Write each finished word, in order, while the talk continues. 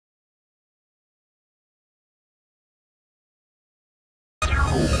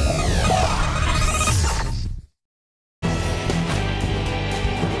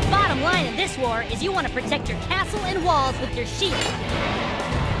Bottom line in this war is you want to protect your castle and walls with your shield.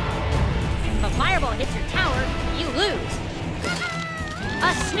 If a fireball hits your tower, you lose.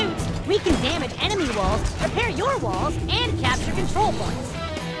 Us snoots, we can damage enemy walls, repair your walls, and capture control points.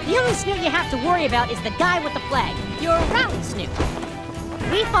 The only snoot you have to worry about is the guy with the flag, your rally snoot.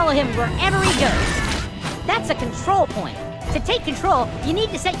 We follow him wherever he goes. That's a control point. To take control, you need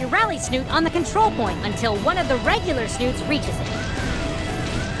to set your rally snoot on the control point until one of the regular snoots reaches it.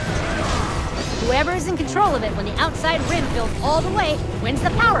 Whoever is in control of it when the outside rim fills all the way wins the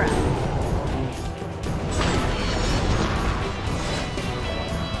power-up.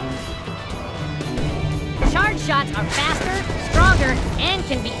 Charge shots are faster, stronger, and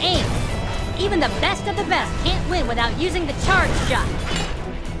can be aimed. Even the best of the best can't win without using the charge shot.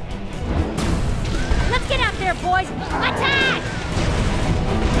 Let's get out there, boys! Attack!